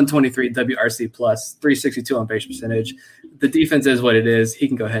hit. 123 WRC plus, 362 on base percentage. The defense is what it is. He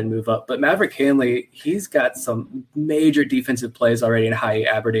can go ahead and move up. But Maverick Hanley, he's got some major defensive plays already in high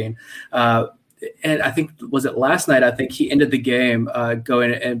Aberdeen. And I think, was it last night? I think he ended the game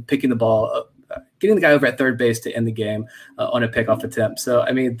going and picking the ball up, getting the guy over at third base to end the game on a pickoff attempt. So,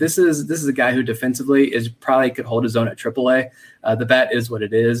 I mean, this is a guy who defensively probably could hold his own at AAA. The bat is what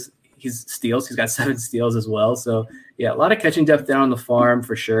it is. He's steals. He's got 7 steals as well. So, yeah, a lot of catching depth down on the farm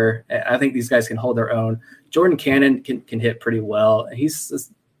for sure. I think these guys can hold their own. Jordan Cannon can hit pretty well.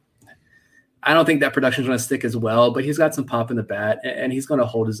 I don't think that production is going to stick as well, but he's got some pop in the bat, and he's going to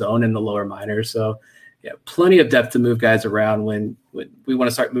hold his own in the lower minors. So, yeah, plenty of depth to move guys around when we want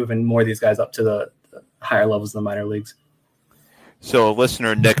to start moving more of these guys up to the higher levels of the minor leagues. So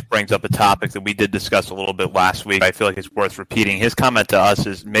listener Nick brings up a topic that we did discuss a little bit last week. I feel like it's worth repeating. His comment to us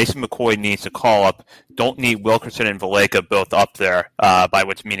is Mason McCoy needs to call up. Don't need Wilkerson and Valaika both up there, by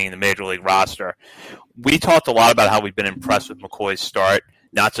which meaning the major league roster. We talked a lot about how we've been impressed with McCoy's start,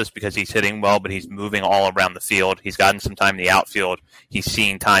 not just because he's hitting well, but he's moving all around the field. He's gotten some time in the outfield. He's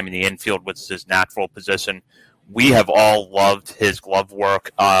seeing time in the infield, which is his natural position. We have all loved his glove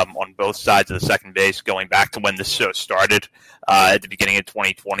work on both sides of the second base, going back to when this show started at the beginning of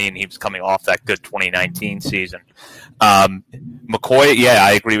 2020, and he was coming off that good 2019 season. McCoy, yeah,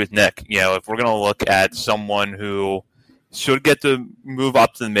 I agree with Nick. If we're going to look at someone who should get to move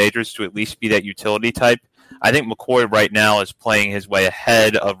up to the majors to at least be that utility type, I think McCoy right now is playing his way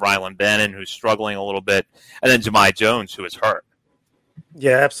ahead of Rylan Bannon, who's struggling a little bit, and then Jahmai Jones, who is hurt.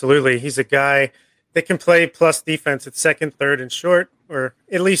 Yeah, absolutely. He's a guy that can play plus defense at second, third, and short, or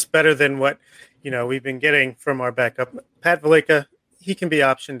at least better than what we've been getting from our backup. Pat Valaika, he can be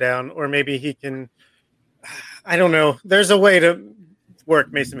optioned down, or maybe he can. I don't know. There's a way to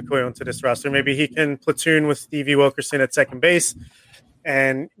work Mason McCoy onto this roster. Maybe he can platoon with Stevie Wilkerson at second base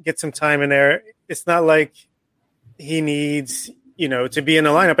and get some time in there. It's not like he needs to be in the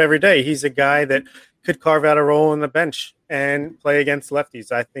lineup every day. He's a guy that could carve out a role on the bench and play against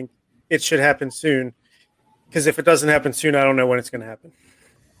lefties. I think it should happen soon, because if it doesn't happen soon, I don't know when it's going to happen.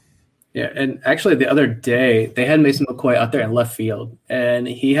 Yeah, and actually the other day they had Mason McCoy out there in left field, and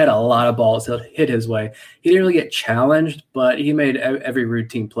he had a lot of balls that hit his way. He didn't really get challenged, but he made every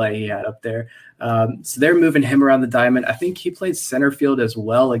routine play he had up there. So they're moving him around the diamond. I think he played center field as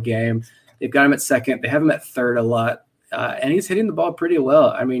well a game. They've got him at second. They have him at third a lot, and he's hitting the ball pretty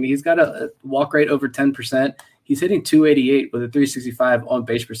well. I mean, he's got a walk rate over 10%. He's hitting 288 with a 365 on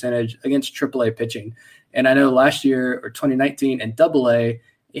base percentage against AAA pitching. And I know last year, or 2019, in AA,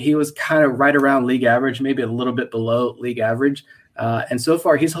 he was kind of right around league average, maybe a little bit below league average. And so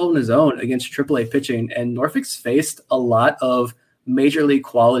far, he's holding his own against AAA pitching. And Norfolk's faced a lot of major league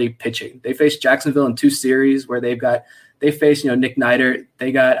quality pitching. They faced Jacksonville in 2 series where they faced, Nick Neidert.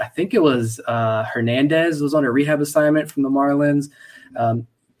 They got, I think it was Hernandez was on a rehab assignment from the Marlins.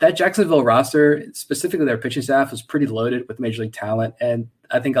 That Jacksonville roster, specifically their pitching staff, was pretty loaded with major league talent. And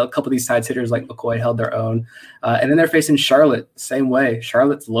I think a couple of these sides hitters like McCoy held their own. And then they're facing Charlotte, same way.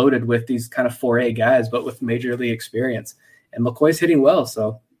 Charlotte's loaded with these kind of 4A guys, but with major league experience. And McCoy's hitting well.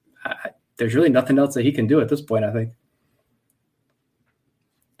 So there's really nothing else that he can do at this point, I think.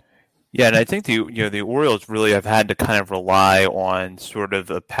 Yeah, and I think the Orioles really have had to kind of rely on sort of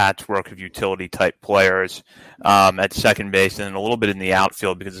a patchwork of utility type players at second base and a little bit in the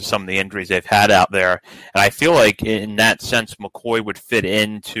outfield because of some of the injuries they've had out there. And I feel like in that sense, McCoy would fit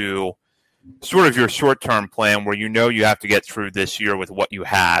into sort of your short-term plan where you have to get through this year with what you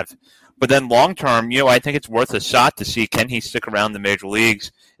have. But then long-term, I think it's worth a shot to see, can he stick around the major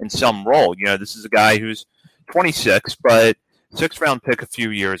leagues in some role? This is a guy who's 26, but 6th-round pick a few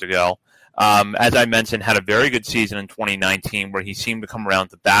years ago. As I mentioned, had a very good season in 2019 where he seemed to come around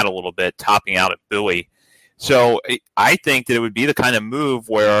to bat a little bit, topping out at Bowie. So I think that it would be the kind of move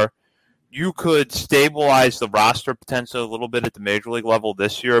where you could stabilize the roster potentially a little bit at the major league level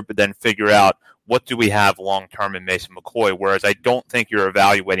this year, but then figure out what do we have long-term in Mason McCoy, whereas I don't think you're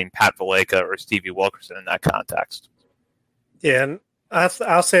evaluating Pat Valaika or Stevie Wilkerson in that context. Yeah, and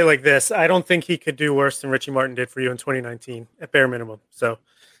I'll say it like this. I don't think he could do worse than Richie Martin did for you in 2019 at bare minimum. So,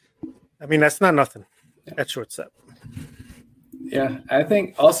 I mean, that's not nothing at shortstop. Yeah, I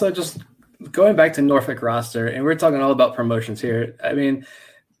think also just going back to Norfolk roster, and we're talking all about promotions here. I mean,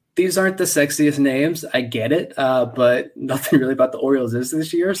 these aren't the sexiest names. I get it, but nothing really about the Orioles is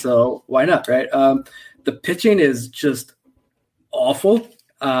this year, so why not, right? The pitching is just awful,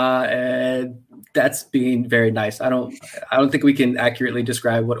 and that's being very nice. I don't think we can accurately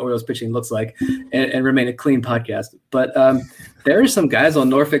describe what Orioles pitching looks like and remain a clean podcast. But there are some guys on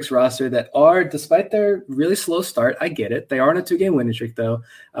Norfolk's roster that are, despite their really slow start, I get it. They are on a 2-game winning streak, though.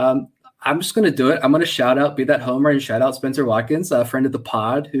 I'm just going to do it. I'm going to be that homer and shout out Spencer Watkins, a friend of the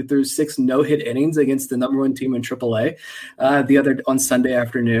pod, who threw 6 no-hit innings against the number 1 team in AAA on Sunday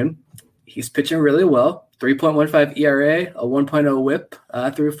afternoon. He's pitching really well. 3.15 ERA, a 1.0 whip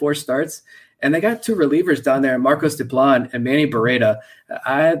through 4 starts. And they got 2 relievers down there, Marcos Duplan and Manny Barreda.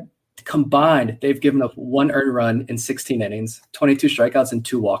 Combined, they've given up 1 earned run in 16 innings, 22 strikeouts, and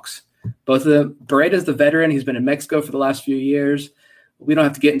 2 walks. Both of them. Barreda's the veteran. He's been in Mexico for the last few years. We don't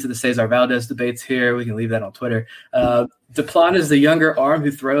have to get into the Cesar Valdez debates here. We can leave that on Twitter. Duplan is the younger arm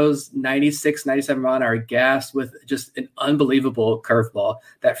who throws 96, 97 mile-an-hour gas with just an unbelievable curveball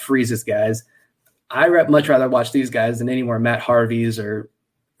that freezes guys. Much rather watch these guys than any more Matt Harveys or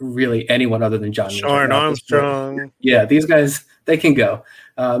really anyone other than John Sean Armstrong. Yeah, these guys, they can go.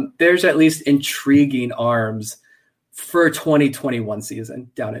 There's at least intriguing arms for 2021 season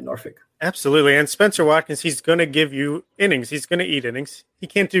down in Norfolk. Absolutely. And Spencer Watkins, he's going to give you innings. He's going to eat innings. He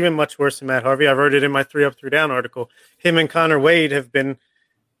can't do him much worse than Matt Harvey. I wrote it in my 3 Up, 3 Down article. Him and Connor Wade have been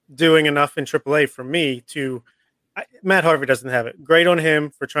doing enough in AAA for me to – Matt Harvey doesn't have it. Great on him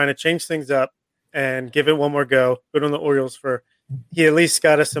for trying to change things up and give it one more go. Good on the Orioles for – he at least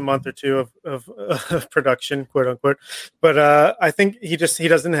got us a month or 2 of production, quote unquote. But I think he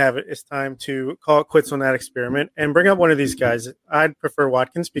doesn't have it. It's time to call it quits on that experiment and bring up one of these guys. I'd prefer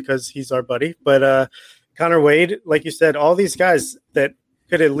Watkins because he's our buddy. But Connor Wade, like you said, all these guys that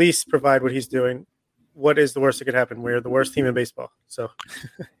could at least provide what he's doing. What is the worst that could happen? We're the worst team in baseball. So.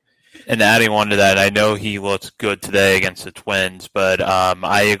 And adding on to that, I know he looked good today against the Twins, but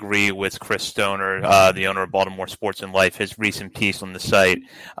I agree with Chris Stoner, the owner of Baltimore Sports and Life, his recent piece on the site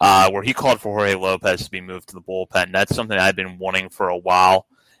where he called for Jorge Lopez to be moved to the bullpen. That's something I've been wanting for a while.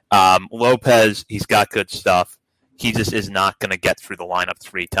 Lopez, he's got good stuff. He just is not going to get through the lineup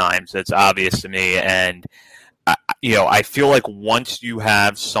 3 times. It's obvious to me. And I feel like once you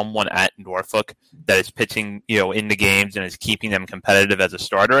have someone at Norfolk that is pitching, in the games and is keeping them competitive as a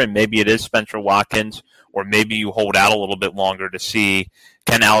starter, and maybe it is Spencer Watkins, or maybe you hold out a little bit longer to see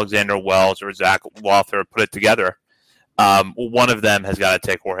can Alexander Wells or Zach Lawther put it together. One of them has got to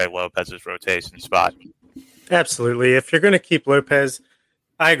take Jorge Lopez's rotation spot. Absolutely. If you're going to keep Lopez,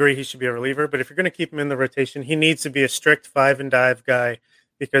 I agree he should be a reliever, but if you're going to keep him in the rotation, he needs to be a strict 5-and-dive guy,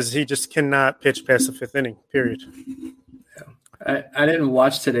 because he just cannot pitch past the 5th inning, period. I didn't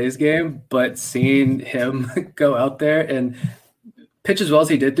watch today's game, but seeing him go out there and pitch as well as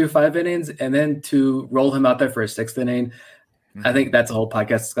he did through 5 innings, and then to roll him out there for a 6th inning, I think that's a whole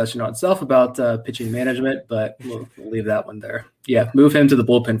podcast discussion on itself about pitching management, but we'll leave that one there. Yeah, move him to the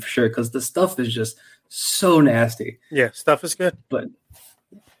bullpen for sure, because the stuff is just so nasty. Yeah, stuff is good. But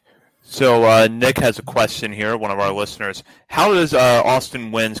So Nick has a question here, one of our listeners. How does Austin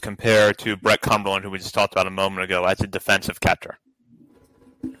Wynns compare to Brett Cumberland, who we just talked about a moment ago, as a defensive catcher?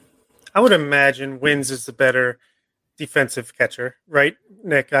 I would imagine Wynns is the better defensive catcher, right,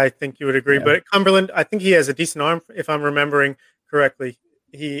 Nick? I think you would agree. Yeah. But Cumberland, I think he has a decent arm, if I'm remembering correctly.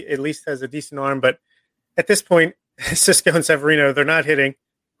 He at least has a decent arm. But at this point, Cisco and Severino, they're not hitting.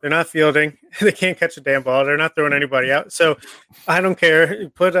 They're not fielding. They can't catch a damn ball. They're not throwing anybody out. So I don't care.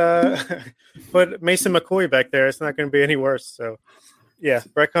 Put Mason McCoy back there. It's not going to be any worse. So, yeah,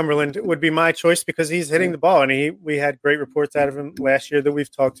 Brett Cumberland would be my choice because he's hitting the ball, and we had great reports out of him last year that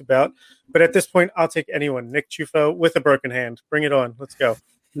we've talked about. But at this point, I'll take anyone. Nick Ciuffo with a broken hand. Bring it on. Let's go.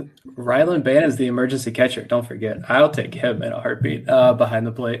 Rylan Bannon is the emergency catcher. Don't forget. I'll take him in a heartbeat behind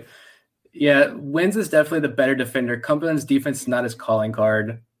the plate. Yeah, Wynns is definitely the better defender. Cumberland's defense is not his calling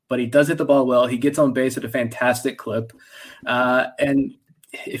card, but he does hit the ball well. He gets on base at a fantastic clip. And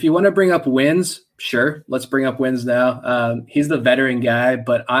if you want to bring up Wynns, sure, let's bring up Wynns now. He's the veteran guy,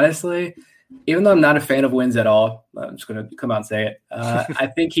 but honestly, even though I'm not a fan of Wynns at all, I'm just going to come out and say it. I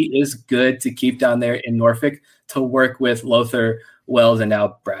think he is good to keep down there in Norfolk to work with Lawther, Wells, and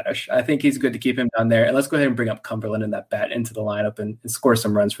now Bradish. I think he's good to keep him down there. And let's go ahead and bring up Cumberland and that bat into the lineup and score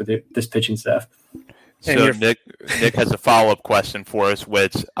some runs for this pitching staff. So Nick has a follow-up question for us,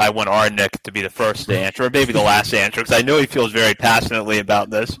 which I want our Nick to be the first to answer, or maybe the last to answer, because I know he feels very passionately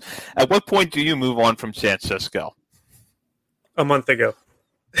about this. At what point do you move on from San Cisco? A month ago.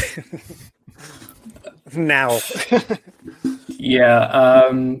 Now. Yeah, I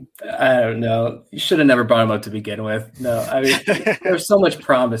don't know. You should have never brought him up to begin with. No, I mean, there's so much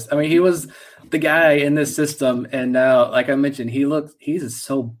promise. I mean, he was the guy in this system, and now, like I mentioned, he's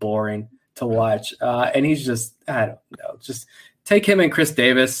so boring to watch. And he's just, I don't know, just take him and Chris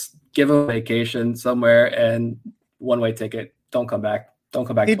Davis, give him a vacation somewhere, and one-way ticket. Don't come back. Don't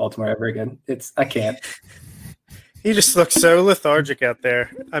come back to Baltimore ever again. I can't. He just looks so lethargic out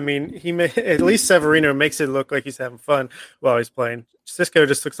there. I mean, at least Severino makes it look like he's having fun while he's playing. Cisco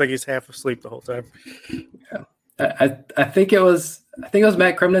just looks like he's half asleep the whole time. Yeah. I think it was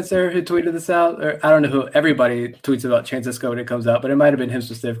Matt Kremnitzer who tweeted this out, or I don't know who. Everybody tweets about Chance Cisco when it comes out, but it might have been him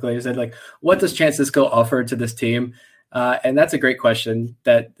specifically. He said, like, what does Chance Cisco offer to this team? And that's a great question.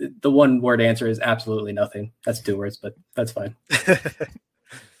 That the one word answer is absolutely nothing. That's 2 words, but that's fine.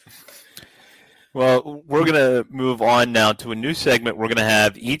 Well, we're going to move on now to a new segment we're going to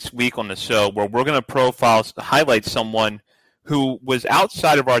have each week on the show where we're going to highlight someone who was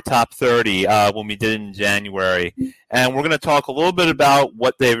outside of our top 30 when we did it in January. And we're going to talk a little bit about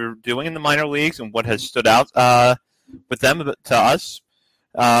what they were doing in the minor leagues and what has stood out with them to us.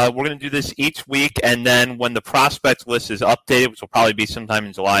 We're going to do this each week, and then when the prospect list is updated, which will probably be sometime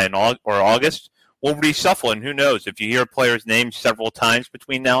in July or August, we'll reshuffle, and who knows? If you hear players' names several times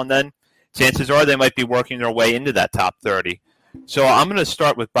between now and then, chances are they might be working their way into that top 30. So I'm going to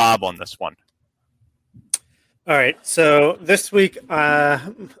start with Bob on this one. All right. So this week, I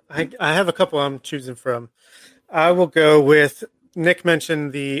have a couple I'm choosing from. I will go with Nick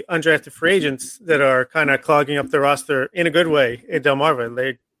mentioned the undrafted free agents that are kind of clogging up the roster in a good way in Delmarva.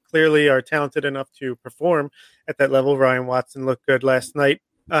 They clearly are talented enough to perform at that level. Ryan Watson looked good last night.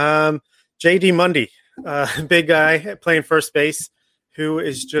 J.D. Mundy, big guy playing first base, who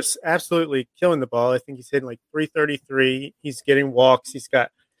is just absolutely killing the ball. I think he's hitting like 333. He's getting walks. He's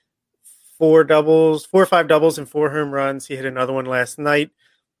got 4 or 5 doubles and 4 home runs. He hit another one last night.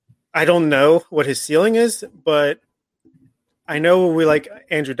 I don't know what his ceiling is, but I know we like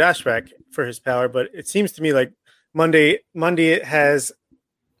Andrew Dashback for his power, but it seems to me like Mundy has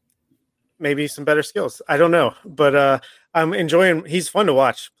maybe some better skills. I don't know, but I'm enjoying. He's fun to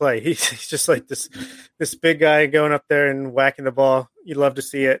watch play. He's just like this big guy going up there and whacking the ball. You'd love to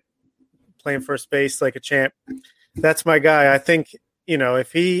see it, playing first base like a champ. That's my guy. I think,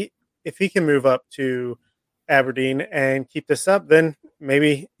 if he can move up to Aberdeen and keep this up, then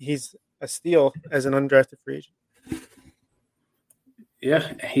maybe he's a steal as an undrafted free agent.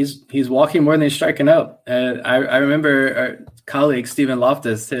 Yeah, he's walking more than he's striking out. I remember our colleague Stephen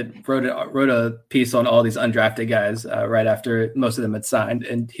Loftus wrote a piece on all these undrafted guys right after most of them had signed,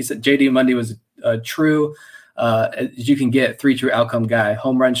 and he said J.D. Mundy was a true, as you can get, 3 true outcome guy: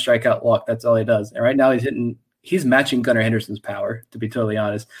 home run, strikeout, walk. That's all he does. And right now he's matching Gunnar Henderson's power. To be totally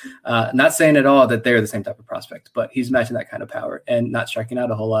honest, not saying at all that they're the same type of prospect, but he's matching that kind of power and not striking out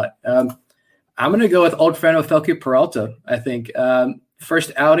a whole lot. I'm going to go with old friend Felke Peralta. I think.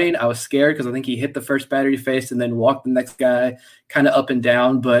 First outing, I was scared because I think he hit the first batter he faced and then walked the next guy kind of up and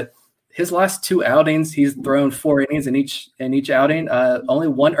down. But his last 2 outings, he's thrown 4 innings in each outing. Only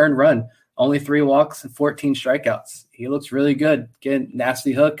 1 earned run, only 3 walks, and 14 strikeouts. He looks really good. Again,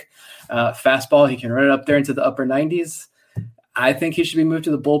 nasty hook, fastball. He can run it up there into the upper 90s. I think he should be moved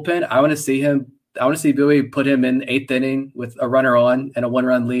to the bullpen. I want to see Bowie put him in 8th inning with a runner on and a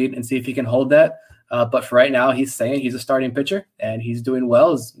 1-run lead and see if he can hold that. But for right now, he's saying he's a starting pitcher, and he's doing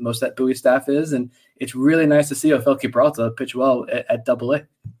well, as most of that Bowie staff is. And it's really nice to see Felke Peralta pitch well at Double-A.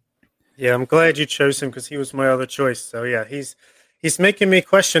 Yeah, I'm glad you chose him because he was my other choice. So, yeah, he's making me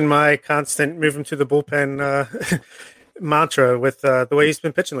question my constant move him to the bullpen mantra with the way he's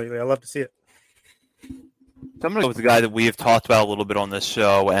been pitching lately. I love to see it. So I'm going to go with the guy that we have talked about a little bit on this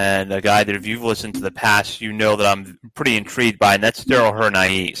show, and a guy that if you've listened to the past, you know that I'm pretty intrigued by, and that's Darell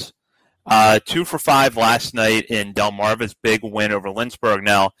Hernaiz. 2 for 5 last night in Delmarva's big win over Lynchburg.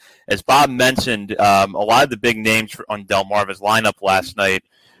 Now, as Bob mentioned, a lot of the big names on Delmarva's lineup last night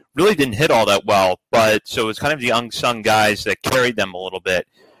really didn't hit all that well, but so it was kind of the unsung guys that carried them a little bit.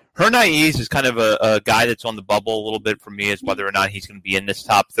 Hernaiz is kind of a guy that's on the bubble a little bit for me as whether or not he's going to be in this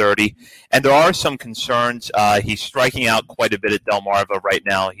top 30. And there are some concerns. He's striking out quite a bit at Delmarva right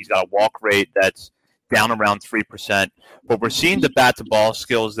now. He's got a walk rate that's down around 3%, but we're seeing the bat-to-ball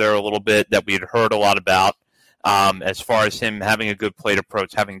skills there a little bit that we had heard a lot about as far as him having a good plate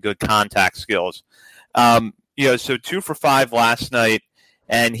approach, having good contact skills. So 2 for 5 last night,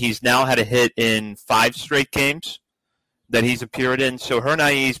 and he's now had a hit in 5 straight games that he's appeared in. So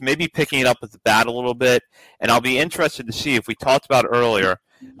Hernaiz may be picking it up with the bat a little bit, and I'll be interested to see, if we talked about earlier,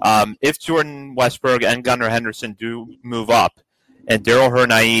 if Jordan Westburg and Gunnar Henderson do move up, and Darell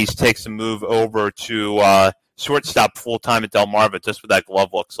Hernaiz takes a move over to shortstop full-time at Delmarva, just what that glove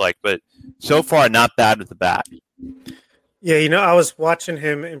looks like. But so far, not bad with the bat. Yeah, I was watching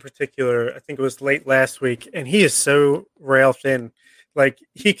him in particular, I think it was late last week, and he is so rail thin. Like,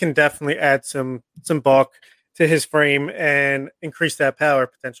 he can definitely add some bulk to his frame and increase that power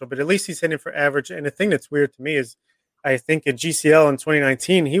potential, but at least he's hitting for average. And the thing that's weird to me is I think at GCL in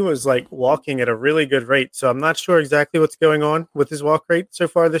 2019, he was like walking at a really good rate. So I'm not sure exactly what's going on with his walk rate so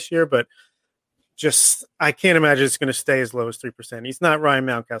far this year, but I can't imagine it's going to stay as low as 3%. He's not Ryan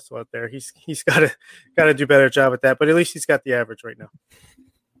Mountcastle out there. He's got to do a better job at that, but at least he's got the average right now.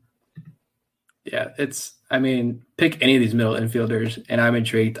 Yeah, pick any of these middle infielders, and I'm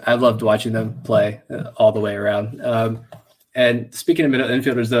intrigued. I loved watching them play all the way around. And speaking of middle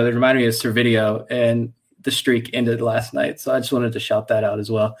infielders, though, they remind me of Servideo, and the streak ended last night. So I just wanted to shout that out as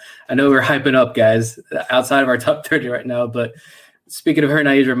well. I know we're hyping up guys outside of our top 30 right now, but speaking of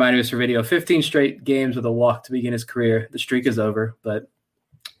Hernaiz, reminded me of Servideo, 15 straight games with a walk to begin his career. The streak is over, but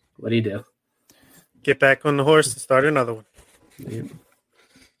what do you do? Get back on the horse and start another one. Yeah.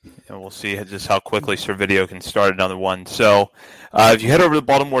 And we'll see just how quickly Servideo can start another one. So if you head over to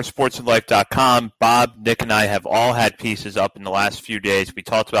BaltimoreSportsAndLife.com, Bob, Nick, and I have all had pieces up in the last few days. We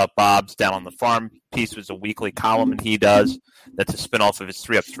talked about Bob's Down on the Farm piece, was a weekly column that he does. That's a spinoff of his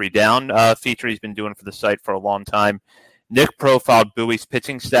 3 Up, 3 Down feature he's been doing for the site for a long time. Nick profiled Bowie's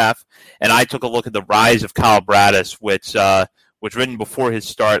pitching staff, and I took a look at the rise of Kyle Bradis, which was written before his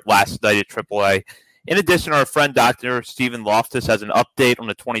start last night at AAA. In addition, our friend Dr. Stephen Loftus has an update on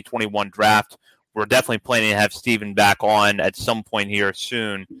the 2021 draft. We're definitely planning to have Stephen back on at some point here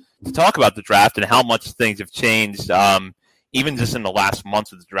soon to talk about the draft and how much things have changed, even just in the last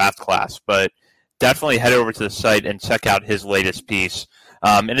months of the draft class. But definitely head over to the site and check out his latest piece.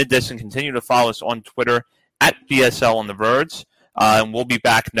 In addition, continue to follow us on Twitter at BSL on the Verge. And we'll be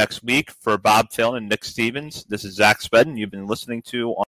back next week for Bob Phelan and Nick Stevens. This is Zach Spedden. You've been listening to